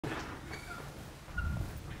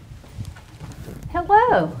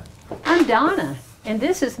Hello, I'm Donna, and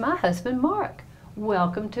this is my husband, Mark.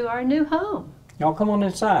 Welcome to our new home. Y'all come on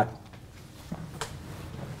inside.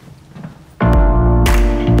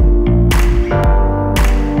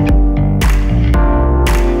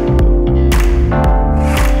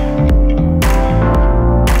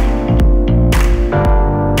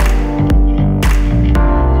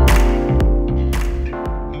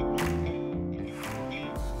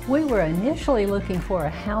 We were initially looking for a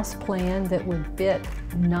house plan that would fit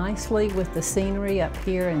nicely with the scenery up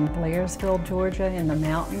here in Blairsville, Georgia in the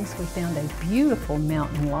mountains. We found a beautiful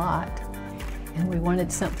mountain lot, and we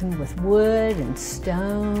wanted something with wood and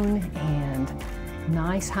stone and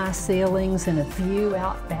nice high ceilings and a view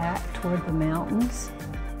out back toward the mountains.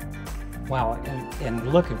 Wow,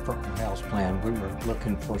 and looking for a house plan, we were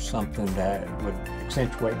looking for something that would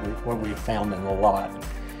accentuate what we found in the lot.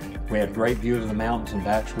 We had a great view of the mountains and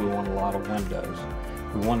back, so we wanted a lot of windows.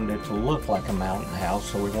 We wanted it to look like a mountain house,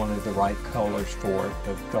 so we wanted the right colors for it,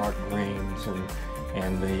 the dark greens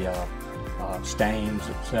and the stains,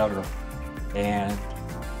 etc. And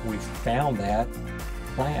we found that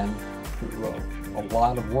plan through a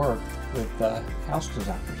lot of work with house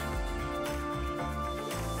designers.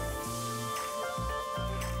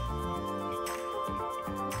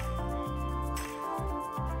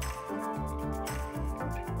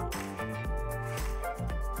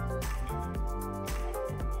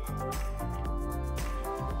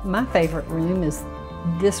 My favorite room is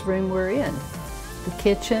this room we're in. The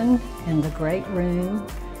kitchen and the great room.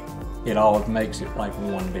 It all makes it like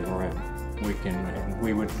one big room.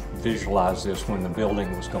 We would visualize this when the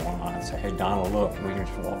building was going on and say, hey Donna, look, we can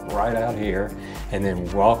just walk right out here and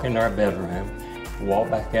then walk into our bedroom, walk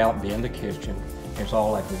back out and be in the kitchen. It's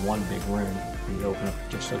all like one big room. You open up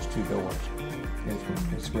just those two doors.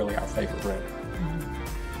 It's really our favorite room.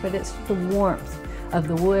 But it's the warmth of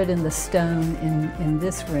the wood and the stone in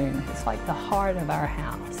this room. It's like the heart of our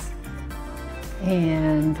house.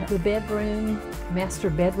 And the bedroom, master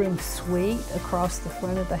bedroom suite across the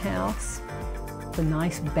front of the house. The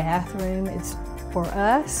nice bathroom. It's for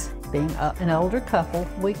us, being an older couple,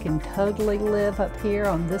 we can totally live up here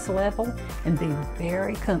on this level and be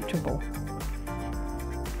very comfortable.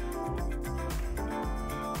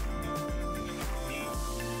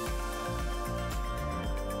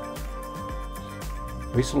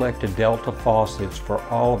 We selected Delta faucets for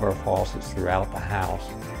all of our faucets throughout the house.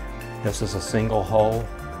 This is a single hole.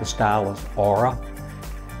 The style is Aura.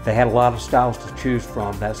 They had a lot of styles to choose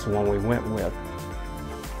from. That's the one we went with.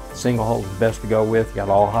 Single hole is the best to go with. You got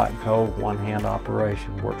all hot and cold, one-hand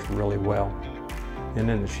operation. Works really well.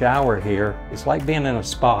 And in the shower here, it's like being in a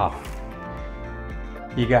spa.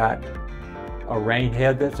 You got a rain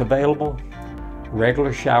head that's available,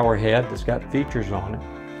 regular shower head that's got features on it.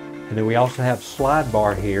 And then we also have slide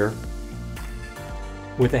bar here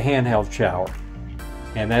with a handheld shower.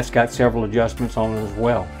 And that's got several adjustments on it as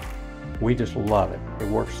well. We just love it. It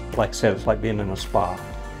works, like I said, it's like being in a spa.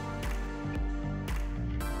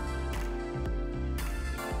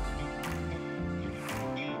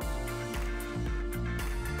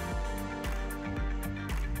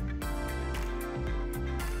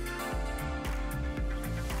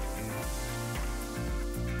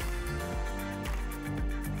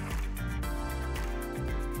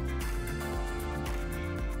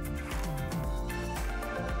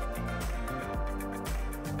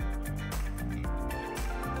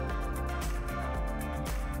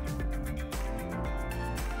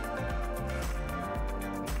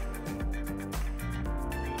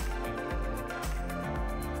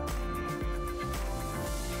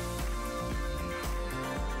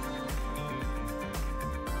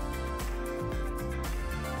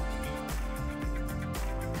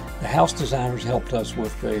 The house designers helped us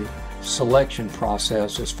with the selection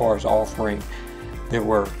process as far as offering. There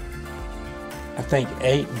were, I think,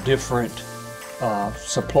 8 different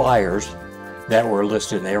suppliers that were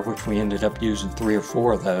listed there, which we ended up using 3 or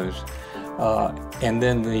 4 of those. And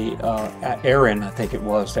then the Erin, I think it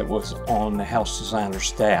was, that was on the house designer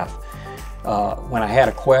staff. When I had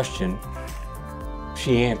a question,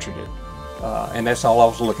 she answered it. And that's all I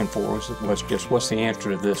was looking for was just what's the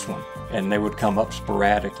answer to this one. And they would come up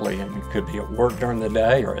sporadically, and it could be at work during the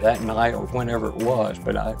day or that night or whenever it was.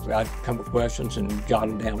 But I'd come with questions and jot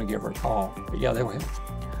them down and give her a call. But yeah, they were helpful.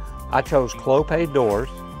 I chose Clopay doors.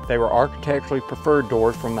 They were architecturally preferred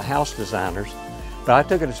doors from the house designers. But I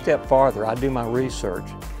took it a step farther. I do my research.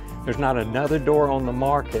 There's not another door on the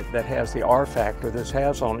market that has the R factor this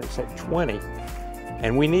has on it. It's at 20.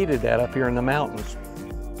 And we needed that up here in the mountains.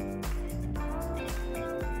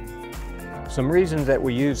 Some reasons that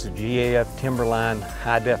we use the GAF Timberline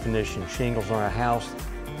high definition shingles on our house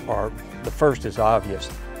are, the first is obvious,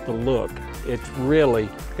 the look. It's really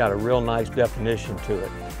got a real nice definition to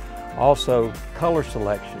it. Also, color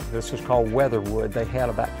selection. This is called Weatherwood. They had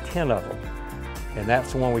about 10 of them, and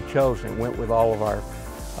that's the one we chose, and it went with all of our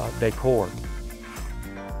decor.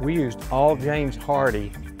 We used all James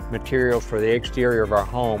Hardie materials for the exterior of our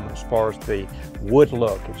home as far as the wood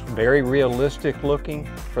look. It's very realistic looking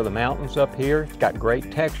for the mountains up here. It's got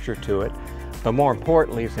great texture to it, but more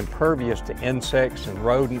importantly, it's impervious to insects and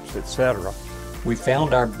rodents, etc. We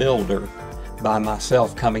found our builder by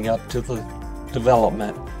myself coming up to the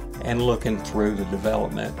development and looking through the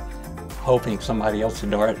development, hoping somebody else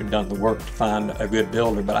had already done the work to find a good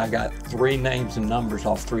builder, but I got 3 names and numbers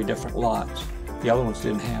off 3 different lots. The other ones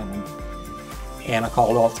didn't have them. And I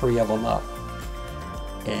called all 3 of them up,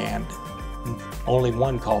 and only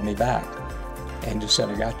one called me back and just said,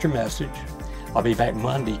 I got your message. I'll be back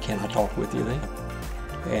Monday. Can I talk with you then?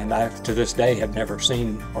 And I, to this day, have never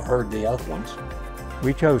seen or heard the other ones.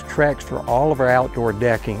 We chose Trex for all of our outdoor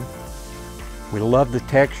decking. We love the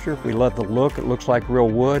texture. We love the look. It looks like real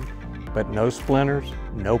wood, but no splinters,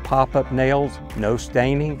 no pop-up nails, no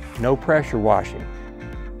staining, no pressure washing.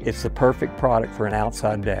 It's the perfect product for an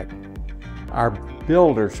outside deck. Our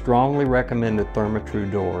builder strongly recommended Therma-Tru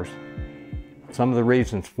doors. Some of the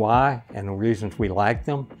reasons why and the reasons we like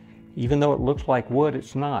them, even though it looks like wood,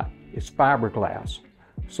 it's not. It's fiberglass.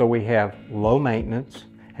 So we have low maintenance,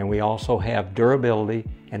 and we also have durability,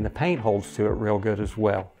 and the paint holds to it real good as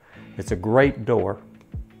well. It's a great door.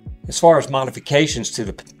 As far as modifications to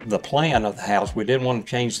the plan of the house, we didn't want to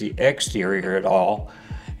change the exterior at all.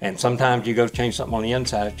 And sometimes you go to change something on the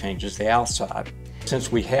inside, it changes the outside.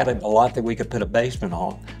 Since we had a lot that we could put a basement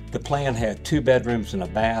on, the plan had 2 bedrooms and a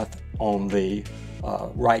bath on the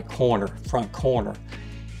right corner, front corner.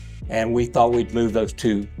 And we thought we'd move those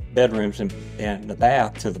 2 bedrooms and the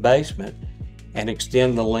bath to the basement and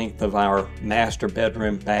extend the length of our master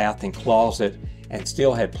bedroom, bath, and closet, and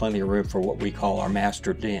still had plenty of room for what we call our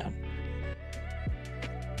master den.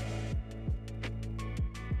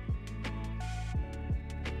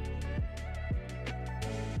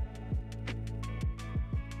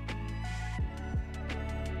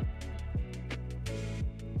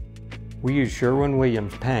 We use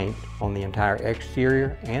Sherwin-Williams paint on the entire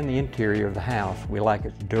exterior and the interior of the house. We like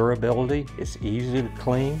its durability, it's easy to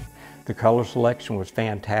clean. The color selection was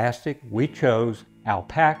fantastic. We chose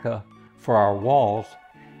alpaca for our walls,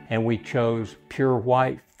 and we chose pure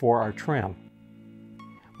white for our trim.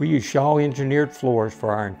 We use Shaw engineered floors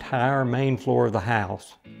for our entire main floor of the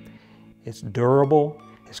house. It's durable,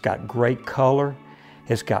 it's got great color,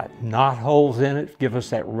 it's got knot holes in it, give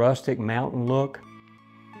us that rustic mountain look.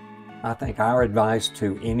 I think our advice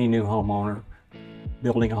to any new homeowner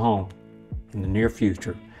building a home in the near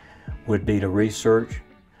future would be to research,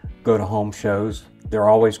 go to home shows. They're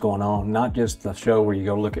always going on, not just the show where you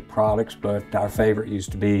go look at products, but our favorite used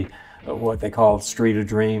to be what they called Street of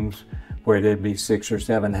Dreams, where there'd be 6 or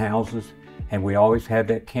 7 houses. And we always had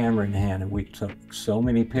that camera in hand, and we took so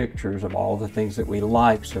many pictures of all the things that we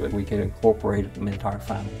liked so that we could incorporate them into our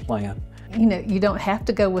final plan. You know, you don't have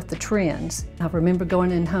to go with the trends. I remember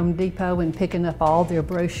going in Home Depot and picking up all their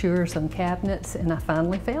brochures on cabinets, and I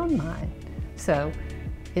finally found mine. So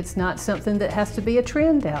it's not something that has to be a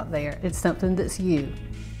trend out there. It's something that's you.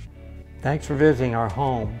 Thanks for visiting our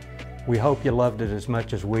home. We hope you loved it as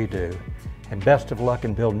much as we do. And best of luck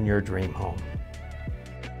in building your dream home.